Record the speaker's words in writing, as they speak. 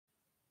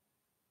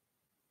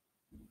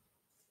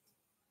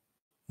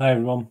Hi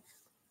everyone,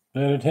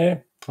 Bernard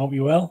here. Hope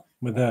you're well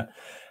with the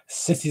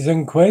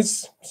Citizen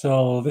quiz.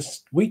 So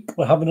this week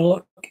we're having a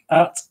look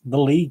at the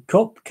League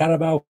Cup,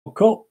 Carabao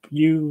Cup.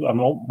 I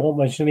won't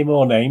mention any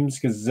more names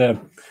because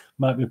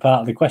might be part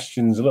of the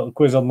questions. A little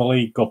quiz on the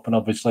League Cup and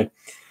obviously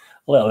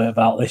a little bit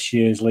about this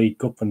year's League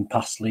Cup and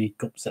past League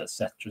Cups,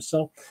 etc.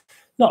 So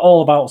not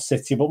all about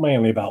City, but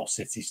mainly about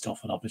City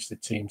stuff and obviously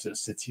teams that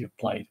City have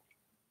played.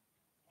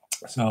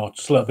 So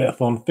just a little bit of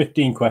fun.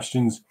 15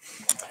 questions.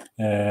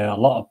 A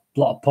lot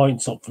of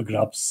points up for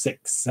grabs.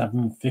 6,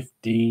 7,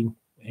 15,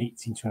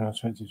 18, 21,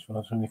 22,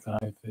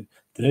 25,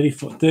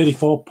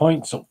 34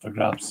 points up for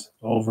grabs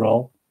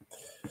overall.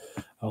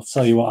 I'll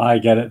tell you what I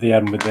get at the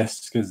end with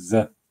this because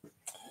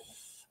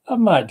I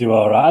might do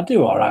all right. I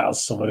do all right on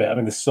some of it. I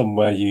mean, there's some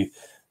where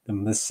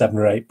there's 7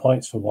 or 8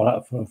 points for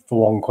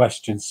one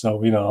question.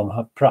 So,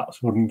 I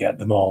perhaps wouldn't get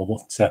them all.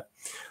 But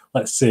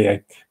let's see.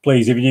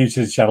 Please, if you're new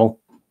to the channel,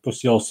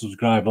 push the old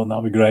subscribe button,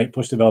 that'll be great.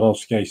 Push the bell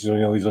notifications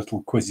on all these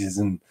little quizzes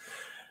and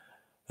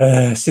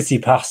City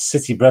past,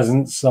 City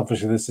presents.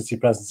 Obviously, the City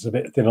presents are a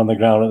bit thin on the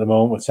ground at the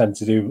moment. We tend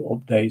to do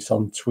updates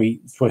on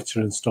Twitter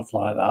and stuff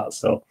like that.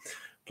 So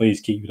please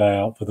keep an eye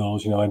out for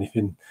those.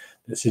 Anything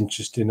that's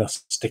interesting, I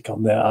stick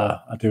on there.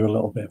 I do a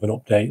little bit of an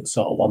update,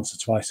 sort of once or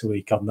twice a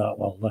week on that.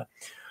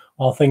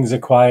 While things are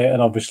quiet,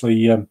 and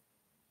obviously I'm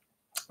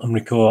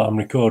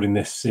recording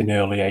this in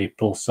early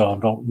April, so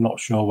I'm not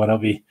sure when I'll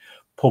be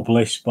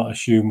published, but I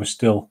assume we're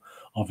still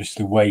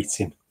obviously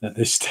waiting at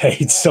this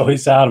stage. So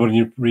it's hard when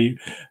you're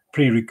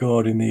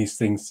pre-recording these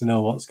things to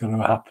know what's going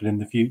to happen in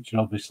the future,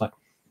 obviously.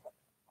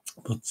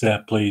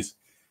 But please,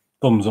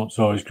 thumbs up's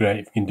always great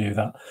if you can do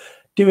that.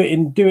 Do it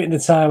in the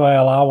time I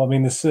allow. I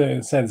mean, there's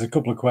a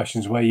couple of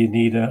questions where you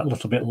need a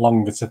little bit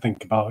longer to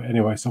think about it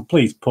anyway. So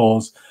please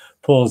pause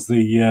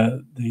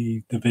the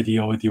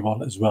video if you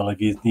want as well.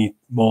 If you need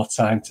more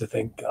time to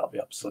think, that'll be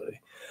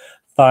absolutely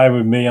fine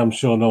with me. I'm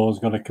sure no one's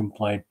going to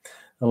complain.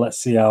 And let's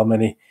see how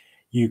many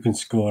you can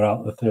score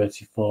out of the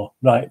 34.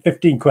 Right,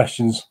 15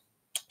 questions.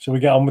 Shall we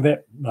get on with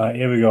it? Right,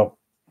 here we go.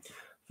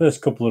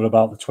 First couple are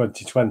about the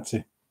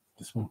 2020.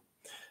 This one,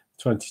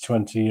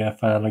 2020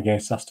 final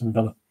against Aston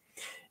Villa.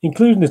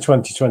 Including the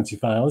 2020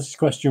 final, this is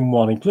question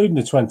 1. Including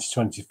the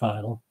 2020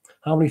 final,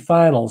 how many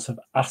finals have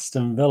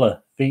Aston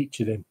Villa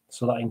featured in?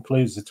 So that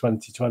includes the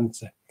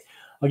 2020.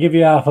 I'll give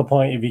you half a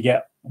point if you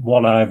get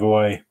one either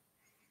way.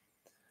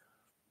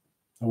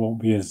 I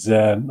won't be as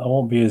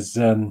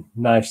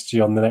nice to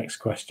you on the next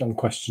question, on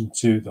question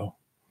 2 though.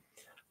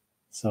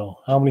 So,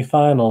 how many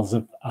finals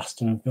have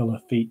Aston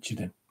Villa featured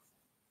in?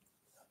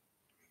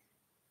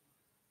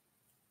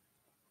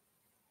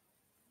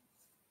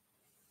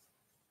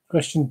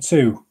 Question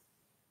 2,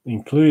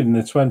 including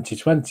the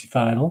 2020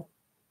 final,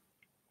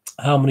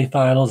 how many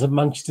finals have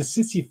Manchester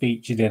City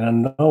featured in?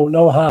 And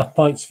no half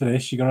points for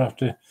this. You're going to have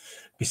to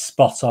be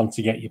spot on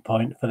to get your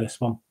point for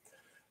this one.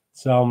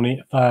 So how many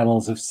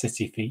finals have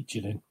City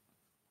featured in?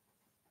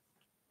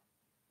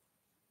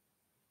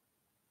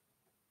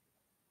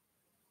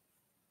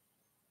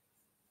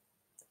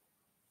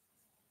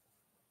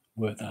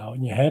 Work that out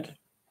in your head.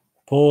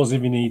 Pause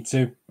if you need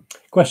to.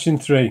 Question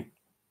 3.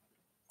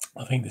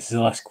 I think this is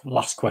the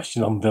last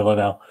question on Villa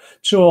now.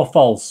 True or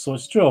false? So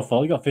it's true or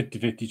false. You got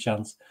 50-50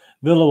 chance.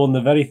 Villa won the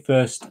very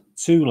first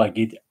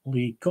 2-legged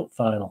League Cup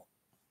final.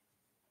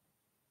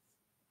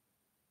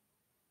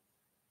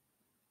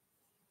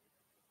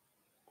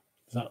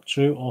 Is that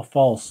true or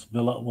false?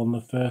 Villa won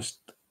the first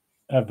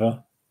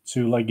ever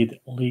 2-legged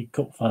League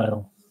Cup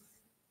final.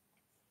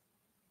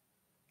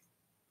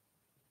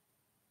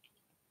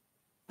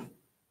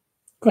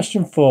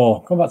 Question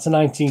 4. Going back to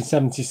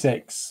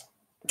 1976.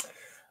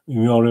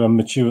 We all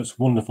remember Stewart's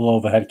wonderful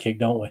overhead kick,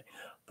 don't we?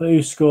 But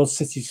who scored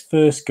City's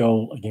first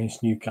goal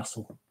against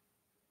Newcastle?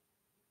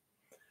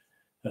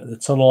 At the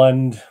tunnel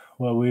end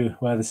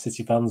where the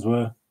City fans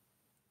were.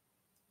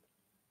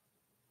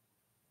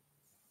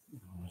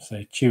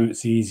 Say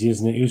Stewart's easy,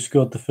 isn't it? Who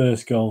scored the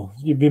first goal?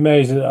 You'd be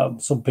amazed that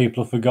some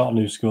people have forgotten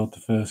who scored the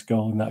first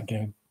goal in that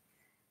game.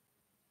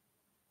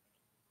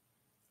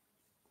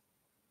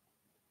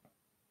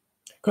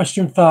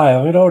 Question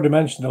 5. I'd already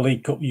mentioned the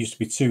League Cup used to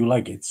be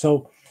 2-legged.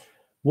 So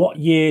what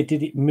year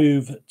did it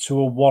move to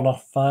a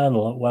one-off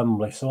final at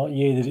Wembley? So what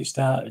year did it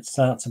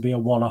start to be a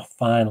one-off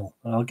final?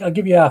 I'll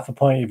give you half a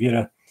point if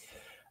you're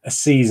a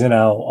season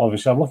out.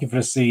 Obviously, I'm looking for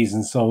a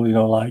season, so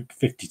like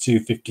 52,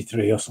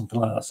 53 or something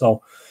like that.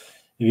 So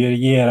if you're a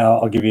year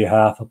out, I'll give you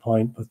half a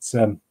point. But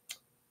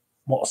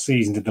what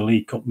season did the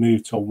League Cup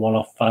move to a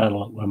one-off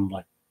final at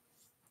Wembley?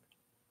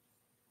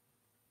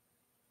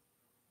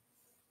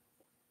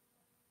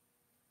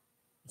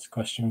 That's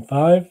question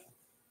 5.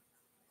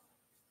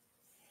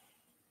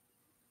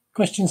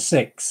 Question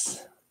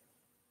 6.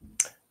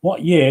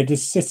 What year did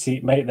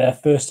City make their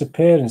first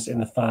appearance in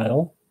the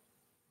final?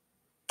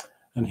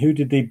 And who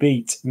did they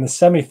beat in the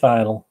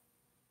semi-final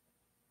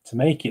to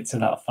make it to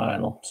that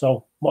final?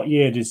 So what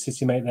year did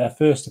City make their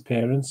first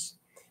appearance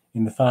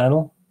in the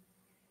final?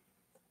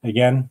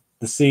 Again,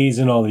 the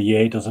season or the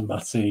year doesn't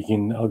matter.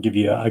 I'll give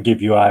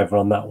you either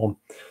on that one.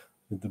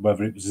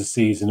 whether it was the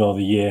season or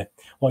the year.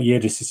 What year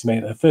did City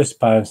make their first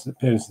appearance in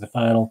the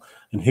final,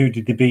 and who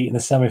did they beat in the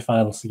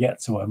semi-finals to get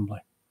to Wembley?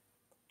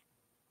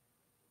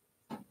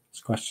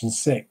 It's question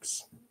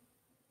 6.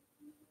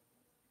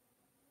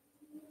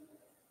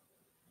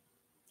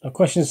 Now,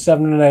 questions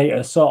 7 and 8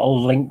 are sort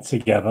of linked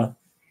together,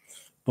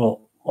 but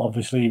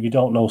obviously if you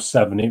don't know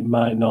 7, it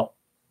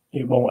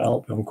won't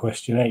help you on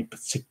question 8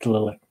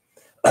 particularly.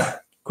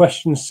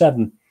 Question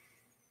 7.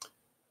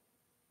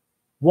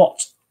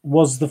 What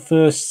was the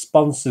first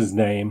sponsor's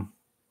name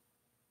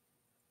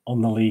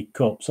on the League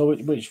Cup? So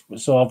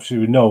obviously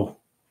we know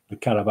the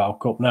Carabao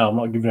Cup now. I'm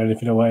not giving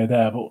anything away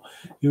there, but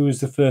who was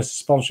the first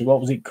sponsor? What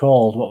was it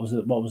called?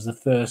 What was the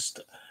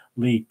first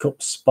League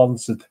Cup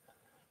sponsored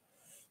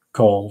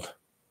called?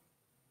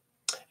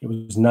 It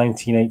was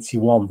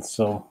 1981.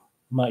 So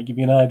might give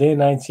you an idea.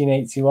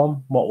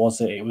 1981. What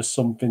was it? It was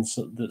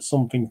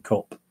something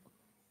Cup.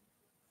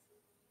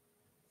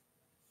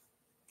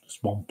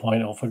 Just 1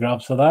 point up for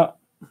grabs for that.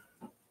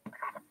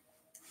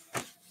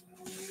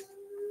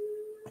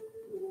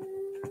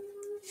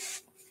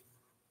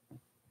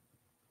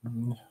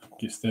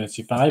 It's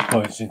 35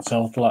 points in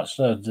total.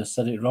 Actually, I just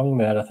said it wrong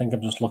there. I think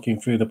I'm just looking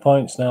through the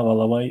points now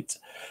while I wait.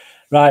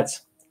 Right,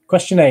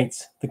 question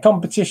 8. The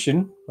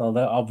competition. Well,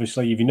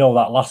 obviously, if you know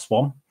that last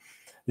one,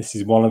 this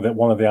is one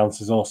of the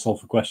answers also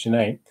for question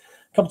 8.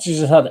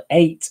 Competition has had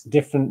 8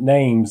 different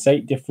names,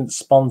 8 different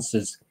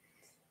sponsors.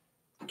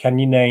 Can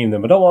you name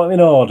them? I don't want them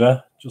in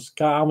order. Just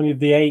how many of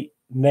the 8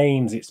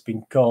 names it's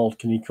been called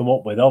can you come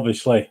up with?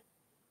 Obviously,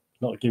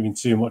 not giving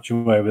too much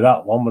away with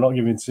that one. We're not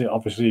giving too.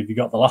 Obviously, if you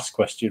got the last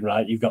question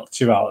right, you've got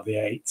 2 out of the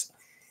 8.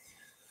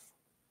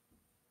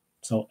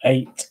 So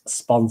 8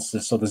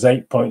 sponsors. So there's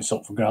 8 points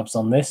up for grabs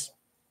on this.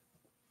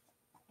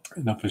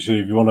 And obviously,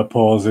 if you want to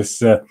pause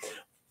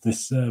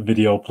this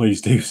video,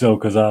 please do so,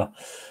 because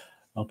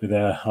I'll be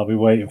there. I'll be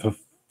waiting for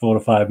 4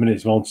 or 5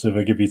 minutes. Won't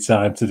ever give you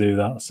time to do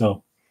that.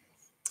 So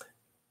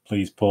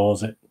please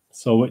pause it.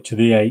 So which of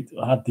the 8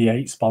 had the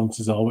 8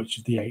 sponsors, or which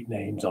of the 8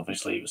 names?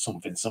 Obviously, it was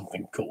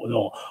something Cup.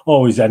 It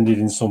always ended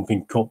in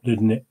something Cup,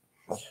 didn't it?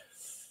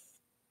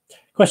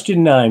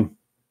 Question 9.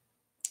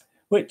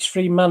 Which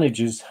 3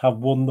 managers have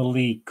won the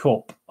League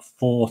Cup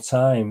 4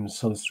 times?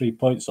 So there's 3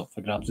 points up for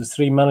grabs. There's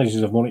 3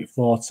 managers have won it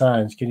 4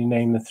 times. Can you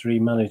name the 3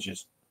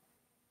 managers?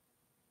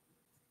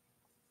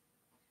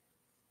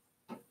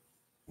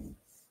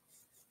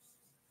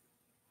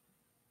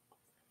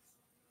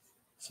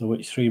 So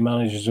which 3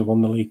 managers have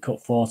won the League Cup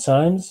 4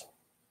 times?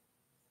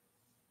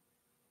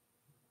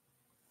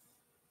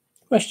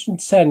 Question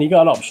 10. You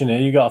got an option here.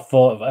 You got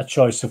a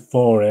choice of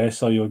 4 here,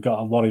 so you've got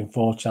a 1 in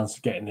 4 chance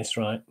of getting this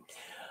right.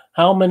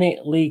 How many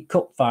League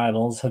Cup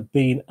finals have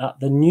been at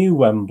the new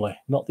Wembley?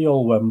 Not the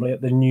old Wembley,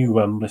 at the new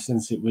Wembley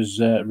since it was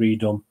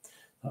redone.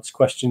 That's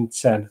question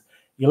 10.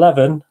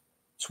 11,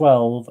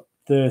 12,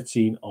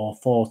 13 or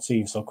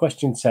 14. So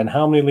question 10.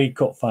 How many League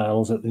Cup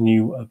finals have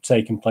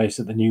taken place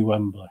at the new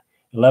Wembley?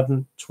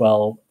 11,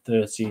 12,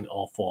 13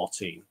 or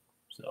 14.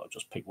 So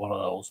just pick one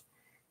of those.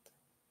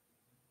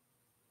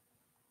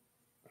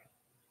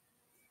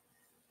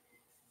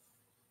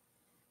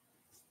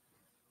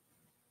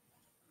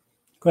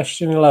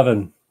 Question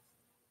 11.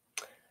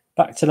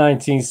 Back to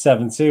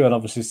 1970, when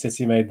obviously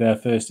City made their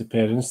first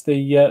appearance.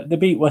 They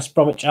beat West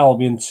Bromwich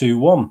Albion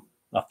 2-1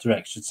 after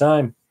extra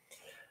time.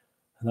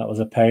 And that was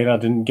a pain. I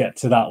didn't get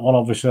to that one.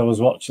 Obviously, I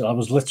was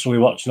literally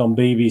watching on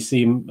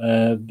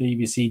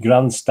BBC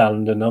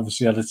Grandstand, and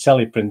obviously had a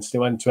teleprint. It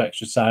went to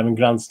extra time and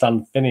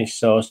Grandstand finished.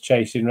 So I was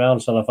chasing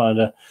around trying to find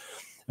a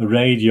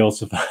radio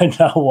to find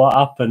out what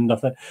happened.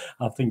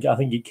 I think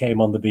it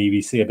came on the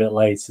BBC a bit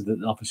later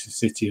that obviously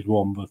City had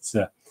won,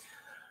 but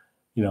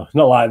you know, it's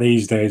not like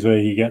these days where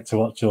you get to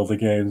watch all the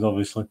games,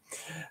 obviously.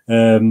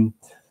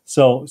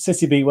 So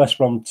City beat West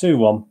Brom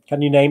 2-1.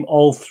 Can you name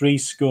all 3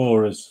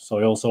 scorers? So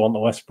I also want the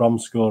West Brom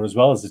score as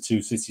well as the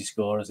 2 City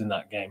scorers in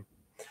that game.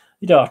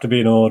 You don't have to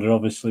be in order,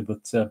 obviously,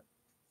 but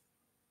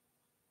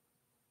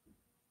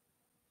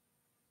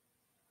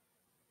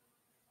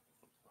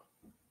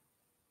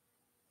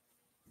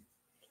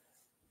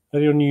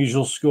very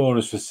unusual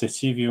scorers for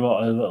City. If you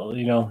want a little,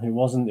 you know, it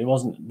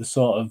wasn't the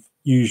sort of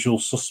usual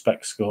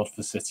suspect scored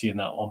for City in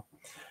that one,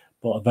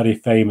 but a very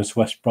famous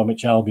West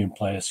Bromwich Albion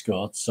player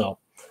scored. So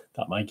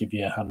that might give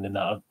you a hand in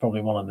that.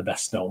 Probably one of the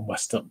best known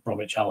West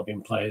Bromwich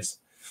Albion players.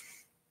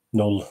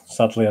 No,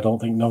 sadly, I don't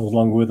think no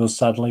longer with us,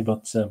 sadly,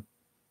 but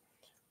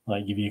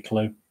might give you a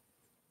clue.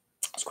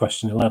 It's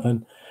question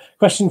 11.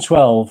 Question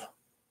 12.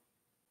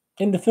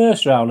 In the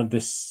first round of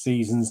this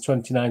season's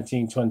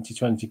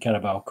 2019-2020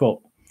 Carabao Cup,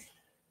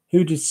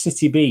 who did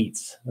City beat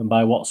and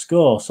by what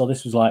score? So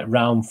this was like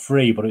round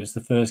 3, but it was the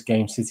first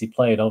game City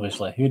played,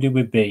 obviously. Who did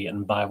we beat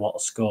and by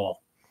what score?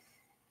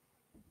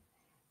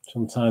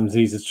 Sometimes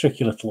these are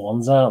tricky little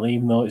ones, aren't they?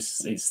 Even though it's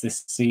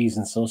this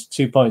season. So it's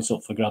 2 points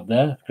up for grabs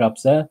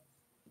there.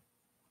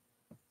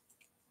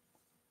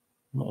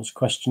 That was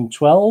question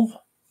 12.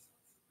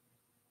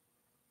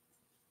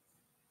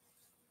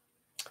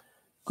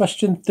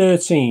 Question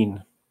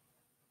 13.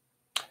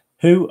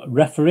 Who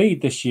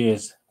refereed this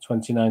year's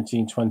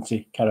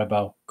 2019-20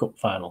 Carabao Cup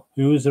final?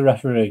 Who was the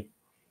referee?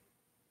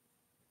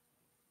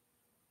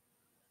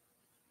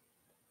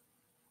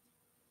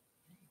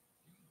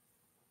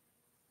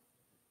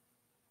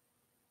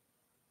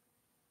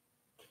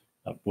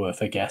 That's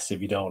worth a guess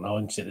if you don't know.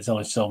 And there's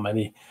only so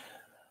many.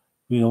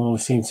 We only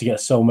seem to get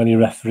so many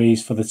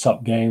referees for the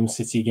top games,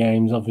 City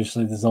games.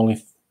 Obviously, there's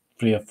only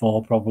 3 or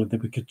 4 probably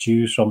that we could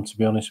choose from, to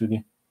be honest with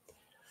you.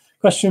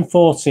 Question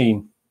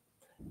 14.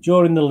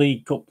 During the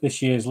League Cup,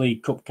 this year's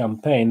League Cup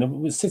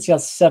campaign, City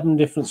had 7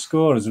 different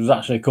scorers. There was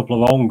actually a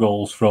couple of own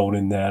goals thrown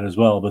in there as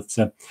well, but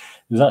there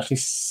was actually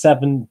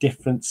 7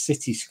 different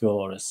City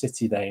scorers,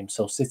 City names,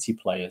 so City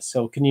players.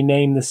 So can you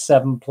name the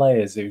 7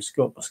 players who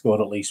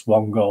scored at least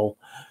 1 goal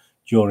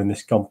during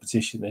this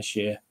competition this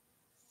year?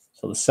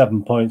 So the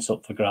 7 points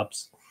up for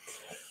grabs.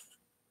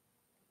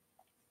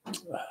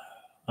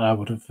 I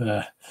would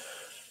have...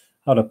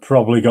 I'd have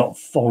probably got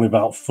only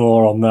about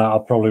 4 on that. I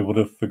probably would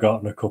have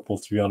forgotten a couple,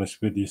 to be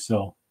honest with you.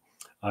 So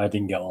I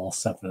didn't get all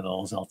 7 of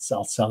those.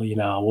 I'll tell you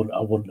now, I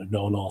wouldn't have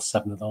known all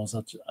 7 of those.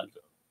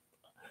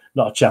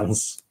 Not a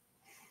chance.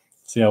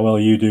 See how well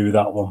you do with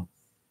that one.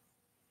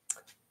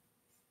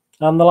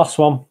 And the last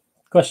one,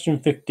 question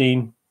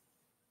 15.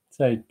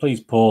 Say,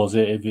 please pause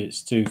it if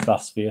it's too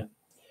fast for you.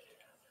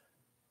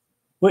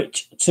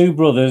 Which 2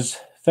 brothers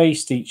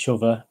faced each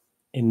other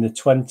in the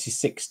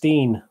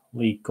 2016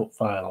 League Cup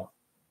final?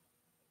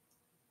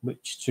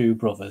 Which 2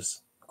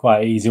 brothers?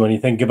 Quite easy when you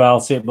think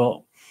about it,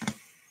 but...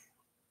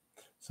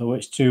 So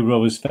which 2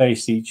 brothers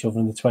faced each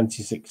other in the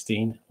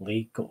 2016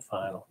 League Cup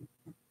final?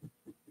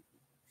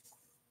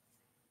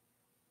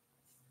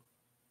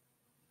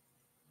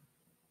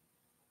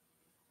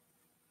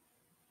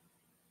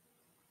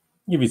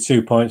 Give you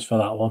 2 points for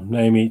that one.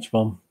 Name each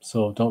one.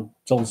 So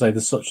don't say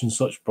the such and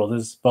such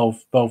brothers.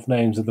 Both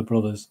names of the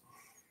brothers.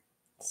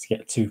 Let's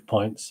get 2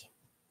 points.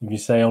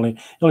 If you only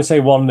say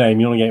one name,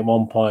 you only get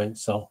 1 point.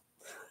 So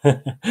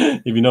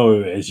if you know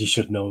who it is, you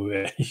should know who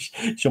it is.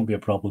 It shouldn't be a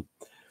problem.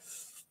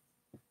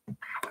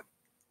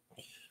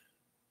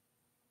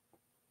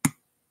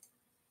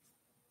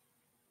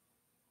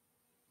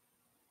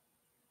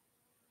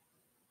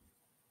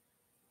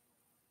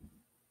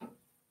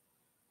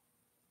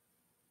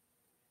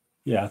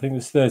 Yeah, I think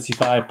there's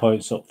 35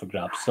 points up for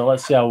grabs. So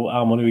let's see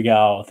how many we get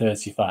out of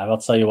 35. I'll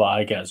tell you what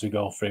I get as we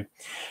go through.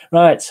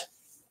 Right,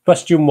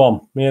 question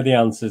 1. Here are the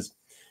answers.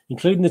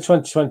 Including the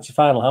 2020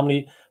 final, how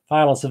many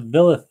finals have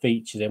Villa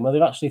featured in? Well,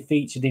 they've actually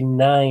featured in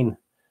 9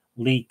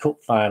 League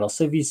Cup finals.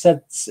 So if you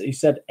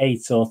said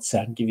 8 or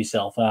 10, give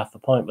yourself half a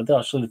point. But they're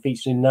actually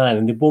featured in 9,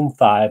 and they've won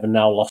 5 and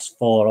now lost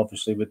 4,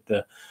 obviously with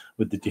the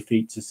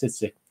defeat to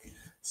City.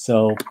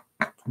 So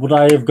would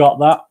I have got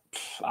that?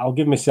 I'll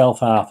give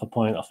myself half a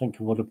point. I think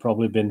it would have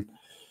probably been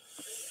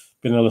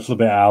a little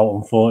bit out,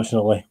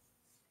 unfortunately.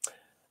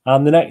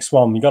 And the next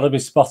one, you've got to be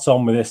spot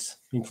on with this,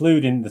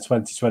 including the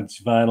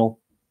 2020 final.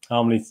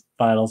 How many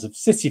finals have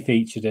City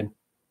featured in?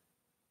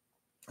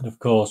 And of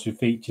course, we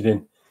featured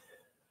in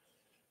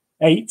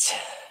 8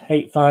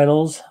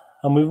 finals,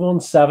 and we've won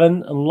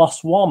 7 and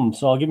lost 1.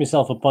 So I'll give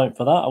myself a point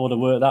for that. I would have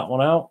worked that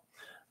one out.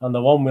 And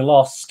the one we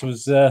lost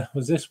was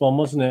this one,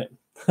 wasn't it?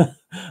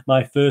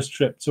 My first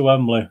trip to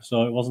Wembley.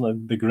 So it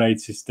wasn't the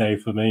greatest day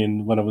for me.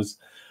 And when I was,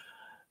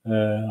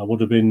 I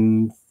would have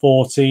been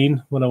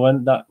 14 when I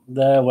went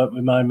there. Went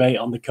with my mate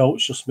on the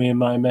coach, just me and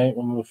my mate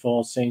when we were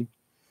 14.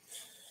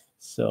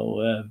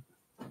 So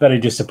very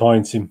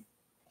disappointing.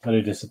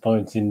 Very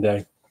disappointing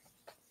day.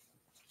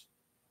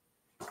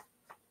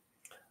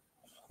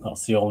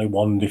 That's the only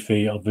one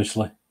defeat,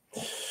 obviously.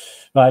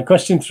 Right,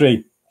 question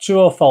 3. True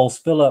or false?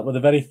 Villa won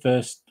the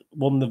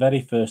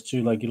very first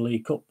 2-legged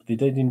League Cup. They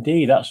did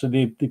indeed.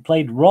 Actually, they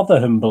played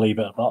Rotherham, believe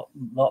it or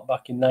not,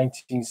 back in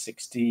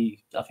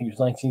 1960. I think it was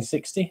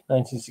 1960,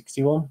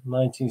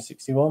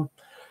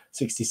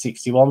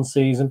 1961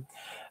 season.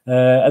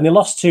 And they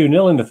lost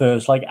 2-0 in the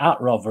first leg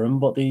at Rotherham,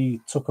 but they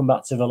took them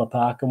back to Villa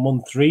Park and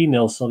won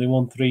 3-0. So they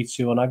won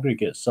 3-2 on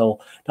aggregate. So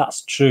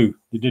that's true.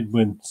 They did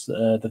win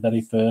the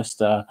very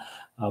first. I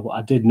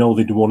did know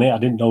they'd won it. I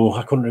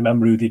couldn't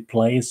remember who they'd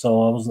played.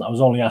 So I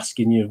was only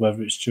asking you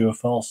whether it's true or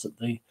false that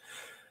they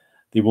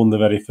won the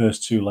very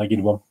first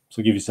 2-legged one.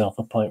 So give yourself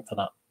a point for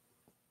that.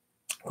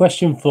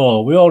 Question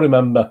 4. We all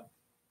remember,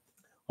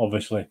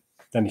 obviously,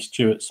 Dennis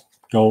Stewart's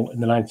goal in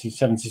the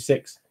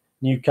 1976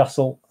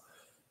 Newcastle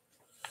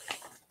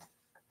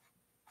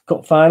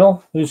Cup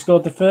final. Who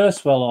scored the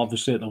first? Well,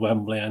 obviously at the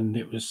Wembley end,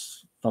 it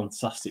was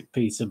fantastic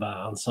Peter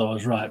Barnes. So I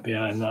was right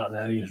behind that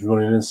there. He was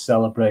running and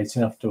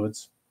celebrating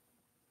afterwards.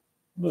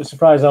 But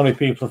surprised how many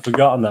people have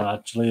forgotten that,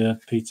 actually.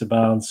 Peter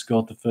Barnes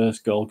scored the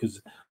first goal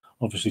because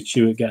obviously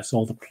Stewart gets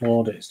all the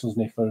plaudits,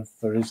 doesn't he, for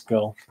his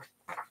goal.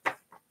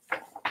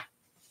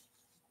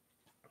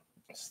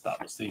 So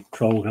that was the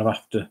programme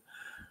after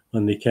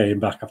when they came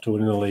back after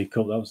winning the League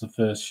Cup. That was the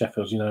first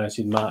Sheffield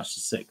United March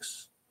the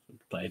 6th.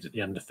 Played at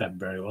the end of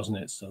February, wasn't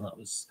it? So that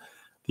was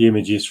the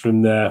images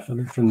from there,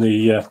 from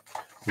the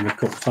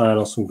Cup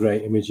final. Some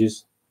great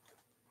images.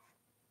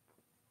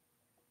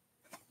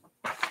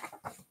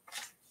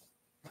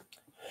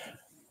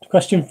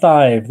 Question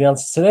 5, the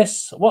answer to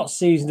this. What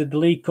season did the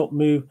League Cup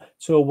move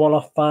to a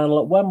one-off final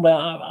at Wembley?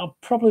 I've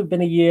probably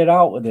been a year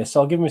out with this,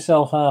 so I'll give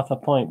myself half a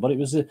point, but it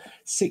was a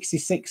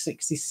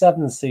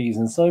 66-67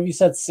 season. So if you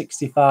said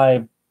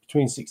 65,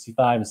 between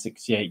 65 and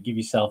 68, give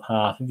yourself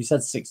half. If you said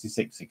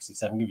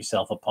 66-67, give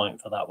yourself a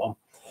point for that one.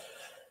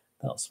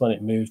 That's when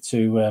it moved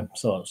to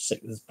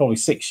there's probably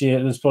 6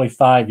 years. There's probably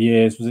 5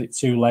 years. Was it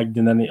two-legged,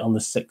 and then on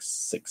the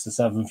sixth or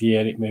seventh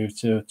year it moved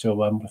to a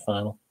Wembley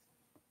final.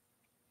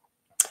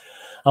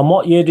 And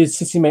what year did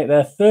City make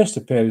their first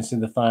appearance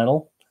in the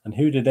final? And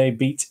who did they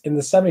beat in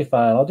the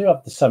semi-final? I do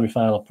have the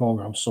semi-final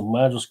programme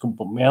somewhere. I just couldn't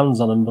put my hands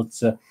on them,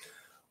 but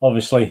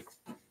obviously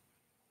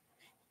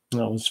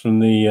that was from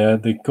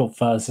the cup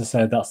fight. As I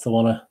said, that's the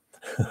one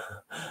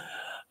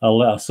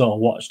I sort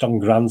of watched on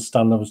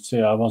grandstand. I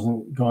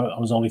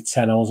was only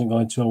 10. I wasn't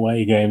going to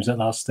away games at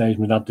that stage.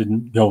 My dad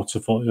didn't go to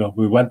football. You know,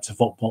 we went to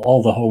football,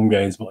 all the home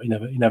games, but he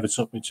never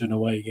took me to an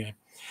away game.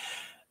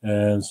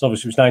 So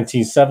obviously it was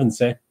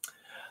 1970.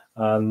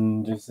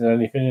 And is there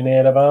anything in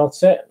here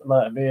about it?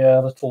 Might be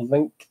a little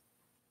link.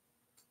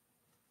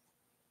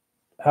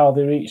 How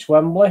they reached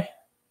Wembley.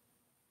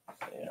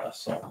 Yeah,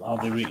 so how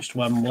they reached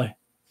Wembley.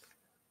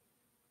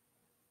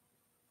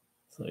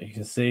 So you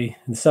can see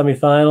in the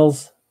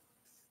semi-finals,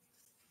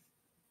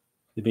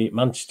 they beat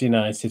Manchester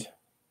United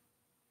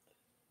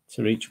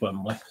to reach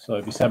Wembley. So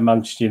if you said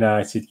Manchester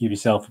United, give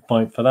yourself a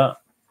point for that.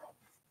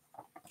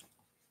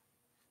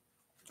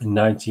 In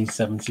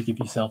 1970, give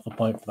yourself a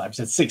point for that. If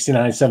you said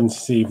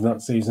 69-70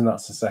 that season,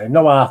 that's the same.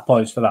 No half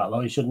points for that, though.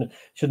 You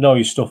should know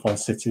your stuff on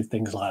City,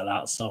 things like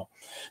that. So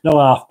no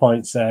half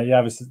points there. You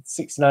have a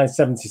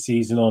 69-70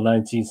 season or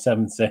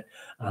 1970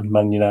 and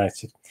Man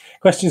United.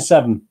 Question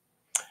 7.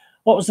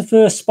 What was the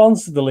first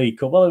sponsor of the League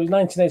Cup? Well, it was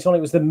 1981.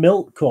 It was the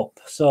Milk Cup.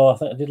 So I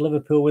think, did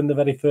Liverpool win the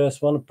very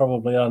first one?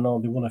 Probably. I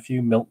know they won a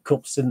few Milk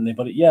Cups, didn't they?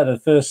 But yeah, the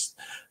first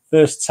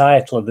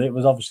title of it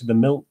was obviously the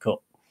Milk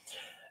Cup.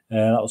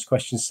 That was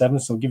question 7,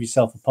 so give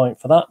yourself a point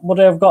for that. Would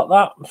I have got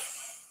that?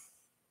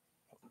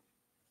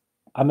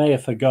 I may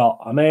have forgot.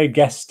 I may have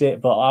guessed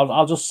it, but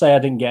I'll just say I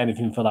didn't get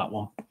anything for that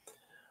one.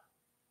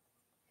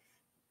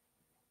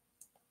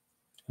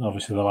 And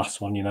obviously, the last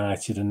one,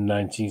 United in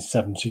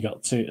 1970,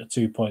 got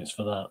two points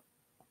for that.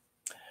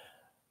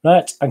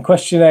 Right, and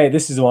question 8,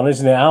 this is the one,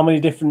 isn't it? How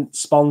many different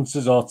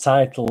sponsors or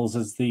titles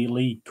has the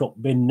League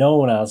Cup been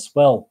known as?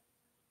 Well,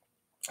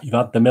 you've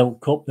had the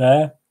Milk Cup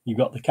there. You've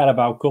got the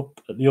Carabao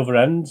Cup at the other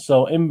end.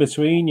 So in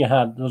between, you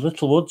had the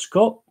Littlewoods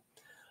Cup,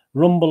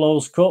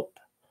 Rumbelows Cup,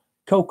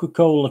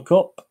 Coca-Cola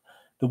Cup,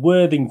 the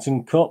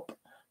Worthington Cup,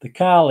 the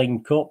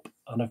Carling Cup,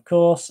 and of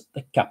course,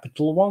 the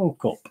Capital One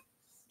Cup.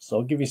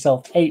 So give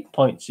yourself 8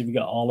 points if you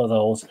got all of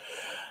those.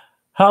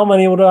 How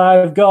many would I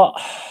have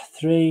got?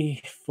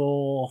 3,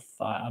 4,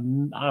 5.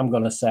 I'm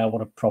going to say I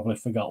would have probably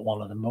forgot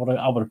one of them.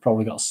 I would have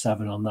probably got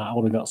 7 on that. I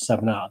would have got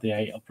 7 out of the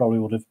 8. I probably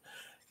would have.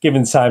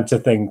 Given time to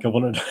think, I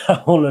wouldn't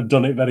have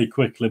done it very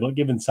quickly, but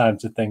given time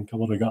to think, I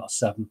would have got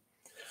 7.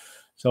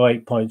 So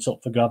 8 points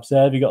up for grabs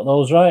there. Have you got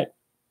those right?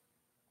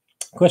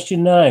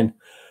 Question 9.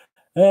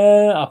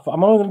 I'm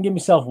only going to give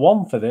myself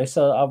 1 for this.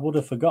 I would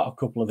have forgot a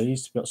couple of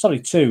these. Sorry,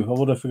 2. I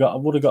would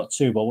have got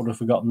 2, but I would have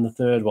forgotten the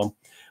third one.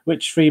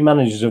 Which 3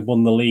 managers have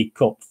won the League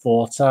Cup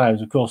 4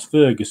 times? Of course,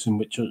 Ferguson,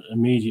 which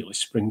immediately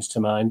springs to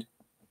mind.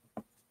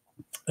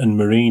 And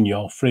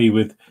Mourinho, 3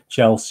 with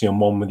Chelsea and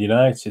 1 with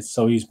United,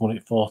 so he's won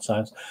it 4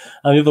 times.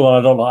 And the other one,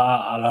 I don't know.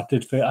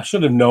 I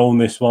should have known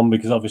this one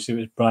because obviously it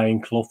was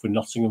Brian Clough with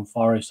Nottingham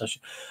Forest. I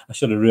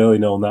should have really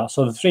known that.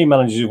 So the 3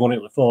 managers who won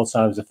it 4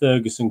 times are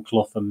Ferguson,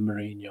 Clough, and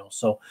Mourinho.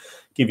 So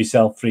give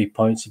yourself 3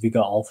 points if you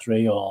got all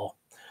 3, or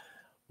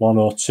 1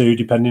 or 2,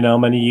 depending how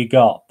many you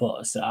got.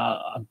 But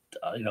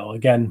you know,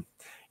 again,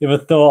 if I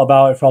thought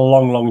about it for a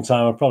long, long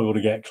time, I probably would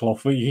have get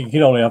Clough. But you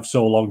can only have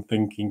so long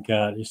thinking,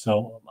 can't you?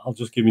 So I'll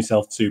just give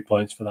myself 2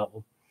 points for that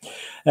one.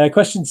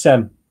 Question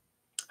 10.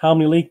 How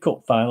many League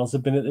Cup finals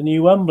have been at the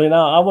new Wembley?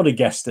 Now, I would have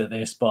guessed at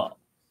this, but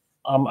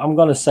I'm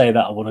going to say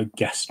that I would have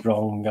guessed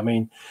wrong. I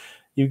mean,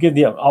 you give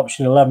the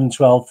option 11,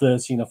 12,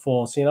 13 or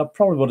 14. I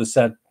probably would have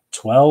said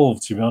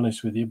 12, to be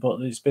honest with you, but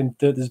there's been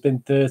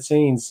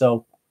 13.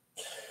 So,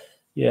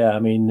 yeah, I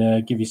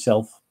mean, give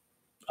yourself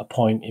a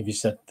point if you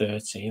said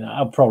 13.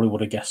 I probably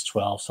would have guessed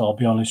 12, so I'll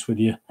be honest with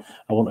you,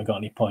 I wouldn't have got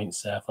any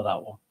points there for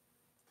that one.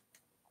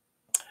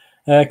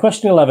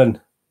 Question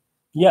 11.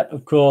 Yep,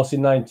 of course,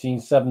 in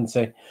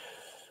 1970,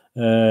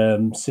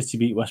 City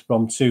beat West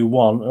Brom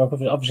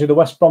 2-1. Obviously, the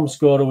West Brom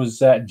scorer was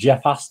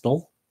Jeff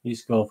Astle. He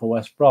scored for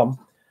West Brom.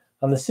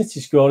 And the City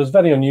score is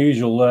very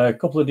unusual. A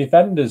couple of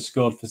defenders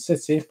scored for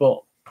City,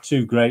 but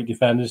 2 great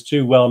defenders,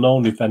 2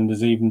 well-known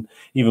defenders, even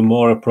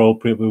more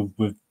appropriate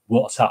with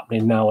what's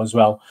happening now as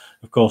well.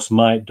 Of course,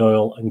 Mike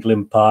Doyle and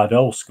Glyn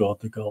Pardoe scored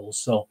the goals.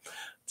 So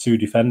 2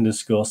 defenders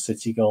scored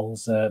City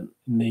goals in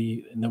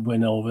the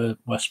win over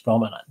West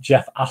Brom. And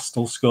Jeff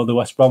Astle scored the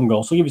West Brom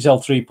goal. So give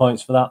yourself 3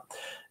 points for that.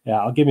 Yeah,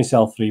 I'll give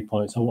myself 3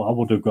 points. I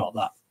would have got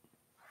that.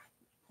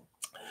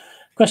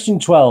 Question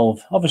 12.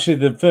 Obviously,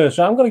 the first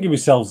round. I'm going to give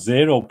myself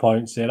 0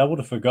 points here. I would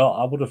have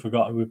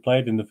forgot who we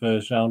played in the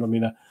first round. I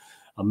mean,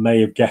 I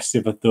may have guessed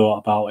if I thought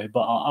about it,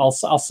 but I'll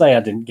say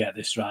I didn't get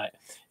this right.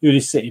 Who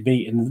did City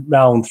beat in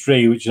round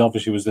 3, which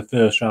obviously was the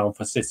first round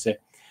for City?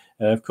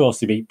 Of course,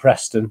 they beat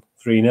Preston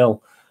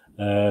 3-0.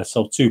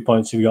 So 2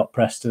 points if you got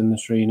Preston, the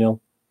 3-0.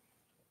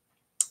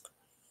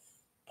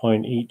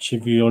 Point each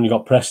if you only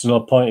got Preston,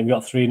 or a point if you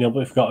got 3-0,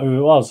 but if you got who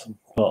it was.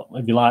 But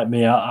if you like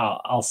me,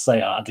 I'll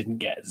say I didn't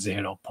get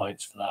 0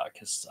 points for that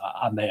because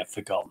I may have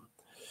forgotten.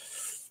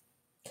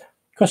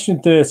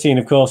 Question 13,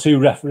 of course, who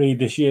refereed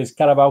this year's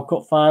Carabao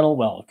Cup final?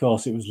 Well, of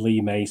course, it was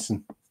Lee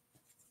Mason.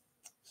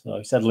 So if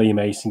you said Lee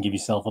Mason, give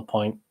yourself a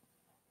point.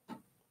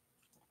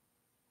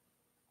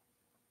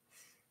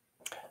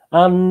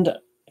 And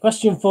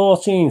question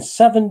 14,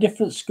 7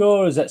 different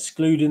scorers,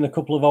 excluding a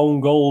couple of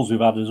own goals we've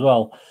had as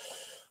well.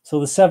 So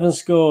the 7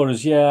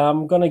 scorers, yeah,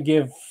 I'm gonna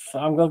give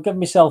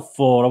myself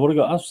 4. would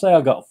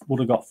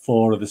have got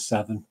 4 of the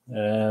 7.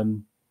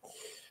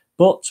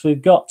 But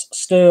we've got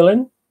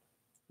Sterling,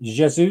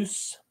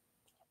 Jesus,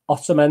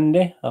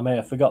 Otamendi, I may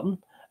have forgotten,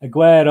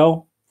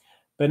 Aguero,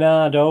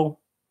 Bernardo,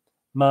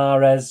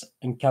 Mahrez,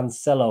 and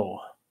Cancelo.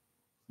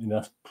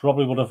 I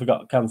probably would have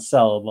forgot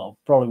Cancelo, but I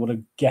probably would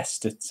have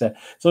guessed it. So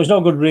it's no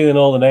good reading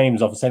all the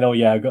names off and saying, "Oh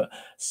yeah, I got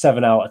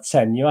 7 out of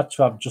 10." You had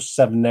to have just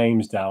 7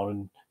 names down,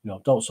 and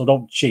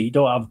don't cheat.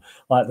 Don't have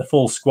like the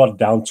full squad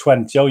down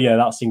 20. Oh yeah,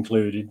 that's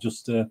included.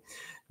 Just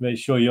make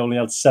sure you only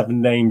had 7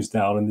 names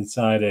down and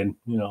decide in.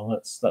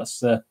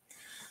 That's.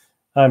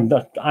 I'm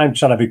trying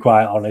to be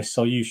quite honest,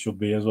 so you should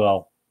be as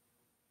well.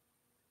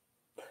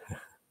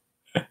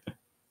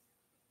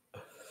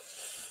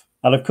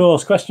 And of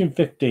course, question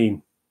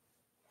 15.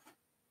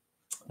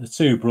 The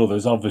 2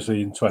 brothers,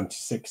 obviously in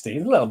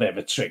 2016. A little bit of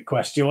a trick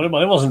question. Well,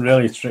 it wasn't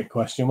really a trick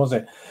question, was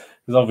it?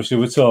 Because obviously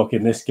we're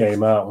talking this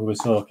game out. We're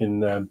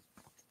talking the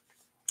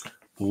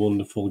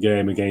wonderful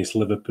game against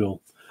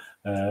Liverpool.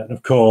 And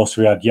of course,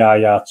 we had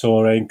Yaya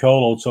Toure and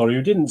Kolo Toure,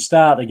 who didn't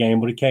start the game,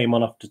 but he came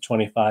on after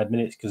 25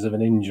 minutes because of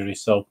an injury.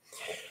 So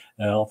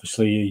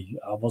obviously,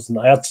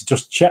 I had to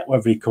just check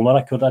whether he come on.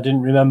 I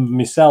didn't remember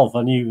myself.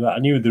 I knew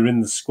they were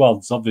in the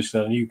squads.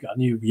 Obviously, I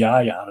knew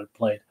Yaya had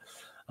played.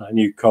 I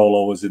knew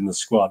Kolo was in the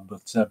squad,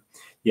 but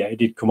yeah, he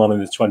did come on in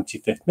the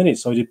 25th minute,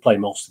 so he did play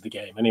most of the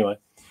game anyway.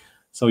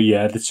 So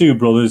yeah, the 2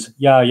 brothers,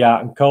 Yaya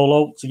and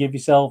Kolo, to give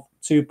yourself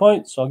 2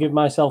 points. So I'll give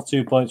myself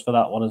 2 points for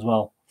that one as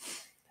well.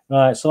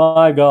 Right, so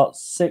I got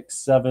 6,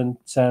 7,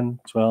 10,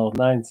 12,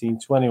 19,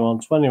 21,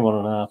 21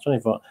 and a half,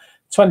 24,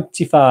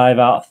 25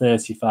 out of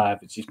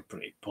 35, which is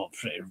pretty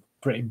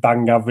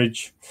bang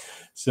average.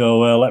 So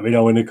let me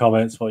know in the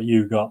comments what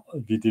you got,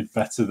 if you did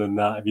better than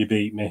that, if you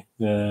beat me.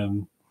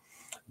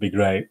 Be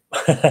great.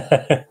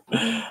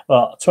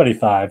 Well,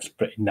 25 is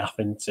pretty naff,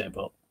 isn't it?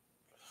 But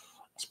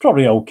it's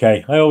probably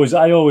okay. I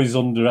always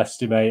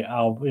underestimate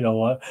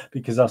how,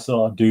 because I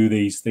sort of do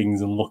these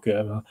things and look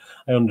at them.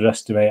 I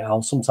underestimate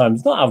how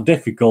sometimes, not how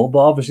difficult,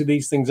 but obviously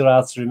these things are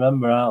hard to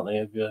remember, aren't they?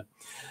 If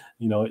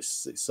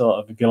it's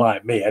sort of, if you're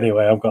like me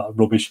anyway, I've got a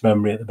rubbish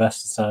memory at the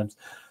best of times.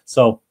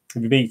 So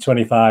if you beat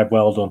 25,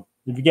 well done.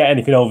 If you get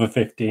anything over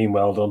 15,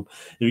 well done.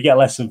 If you get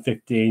less than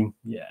 15,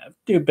 yeah,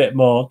 do a bit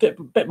more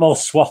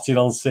swatting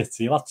on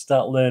City. You'll have to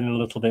start learning a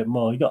little bit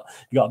more. You got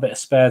a bit of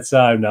spare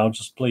time now.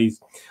 Just please,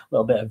 a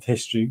little bit of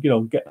history.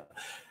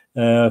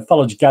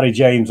 Follow Gary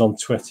James on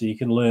Twitter. You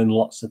can learn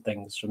lots of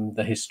things from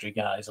the history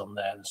guys on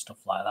there and stuff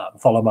like that.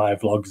 And follow my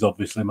vlogs,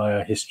 obviously,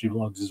 my history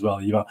vlogs as well.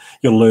 You'll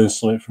learn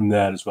something from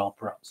there as well,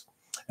 perhaps.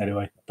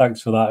 Anyway,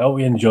 thanks for that. I hope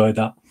you enjoyed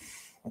that.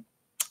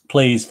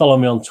 Please follow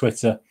me on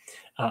Twitter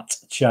at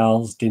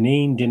Charles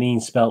Dineen.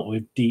 Dineen spelt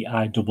with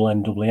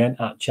D-I-N-N-N,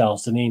 at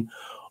Charles Dineen.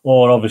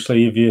 Or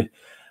obviously,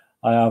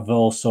 I have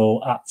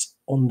also at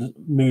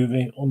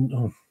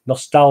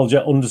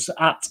nostalgia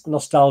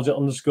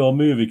underscore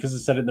movie, because I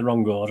said it in the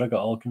wrong order. I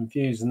got all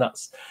confused, and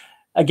that's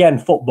again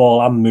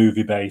football and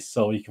movie based.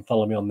 So you can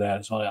follow me on there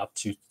as well. I have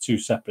two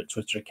separate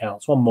Twitter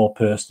accounts. One more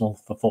personal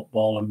for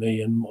football and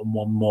me, and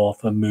one more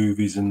for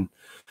movies and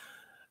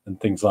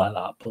things like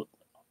that. But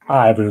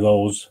either of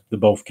those, they're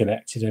both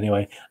connected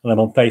anyway. And I'm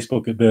on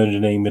Facebook at Bernard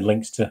Janine with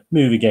links to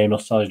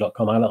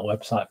moviegamenostalgia.com, my little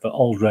website for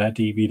old rare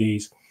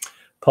DVDs,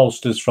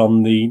 posters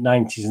from the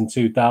 90s and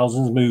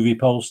 2000s, movie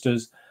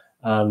posters,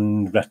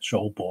 and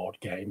retro board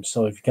games.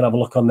 So if you can have a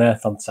look on there,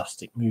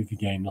 fantastic.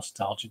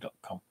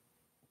 Moviegamenostalgia.com.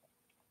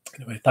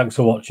 Anyway, thanks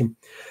for watching.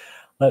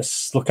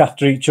 Let's look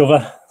after each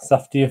other. It's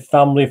after your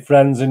family,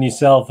 friends, and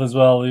yourself as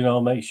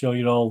well. Make sure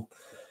you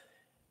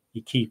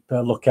keep a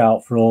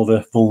lookout for all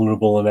the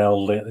vulnerable and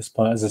elderly at this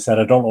point. As I said,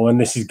 I don't know when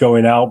this is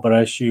going out, but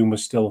I assume we're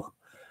still,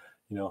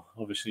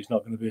 obviously it's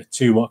not going to be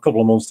a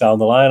couple of months down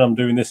the line. I'm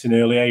doing this in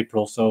early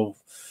April, so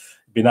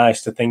it'd be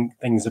nice to think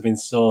things have been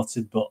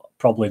sorted, but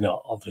probably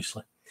not,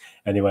 obviously.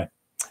 Anyway,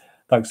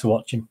 thanks for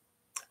watching.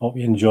 Hope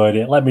you enjoyed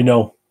it. Let me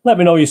know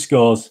your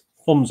scores.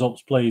 Thumbs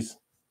ups, please.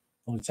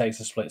 Only takes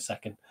a split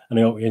second. And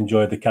I hope you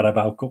enjoyed the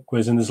Carabao Cup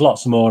quiz. And there's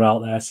lots more out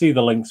there. See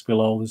the links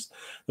below.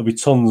 There'll be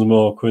tons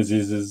more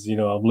quizzes. As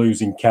I'm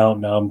losing count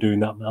now. I'm doing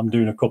that. I'm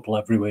doing a couple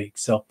every week.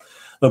 So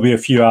there'll be a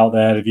few out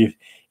there if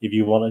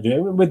you want to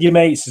do it with your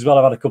mates as well.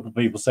 I've had a couple of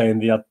people saying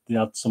they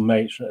had some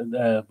mates,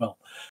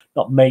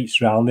 not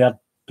mates round. They had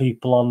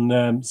people on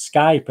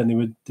Skype, and they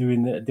were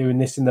doing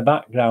this in the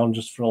background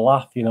just for a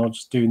laugh, you know,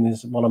 just doing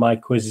this, one of my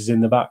quizzes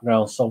in the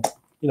background. So,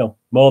 you know,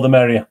 more the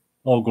merrier,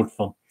 all good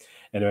fun.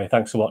 Anyway,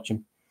 thanks for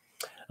watching.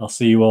 I'll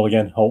see you all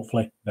again,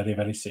 hopefully very,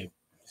 very soon.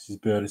 This is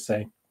Birdie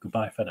saying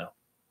goodbye for now.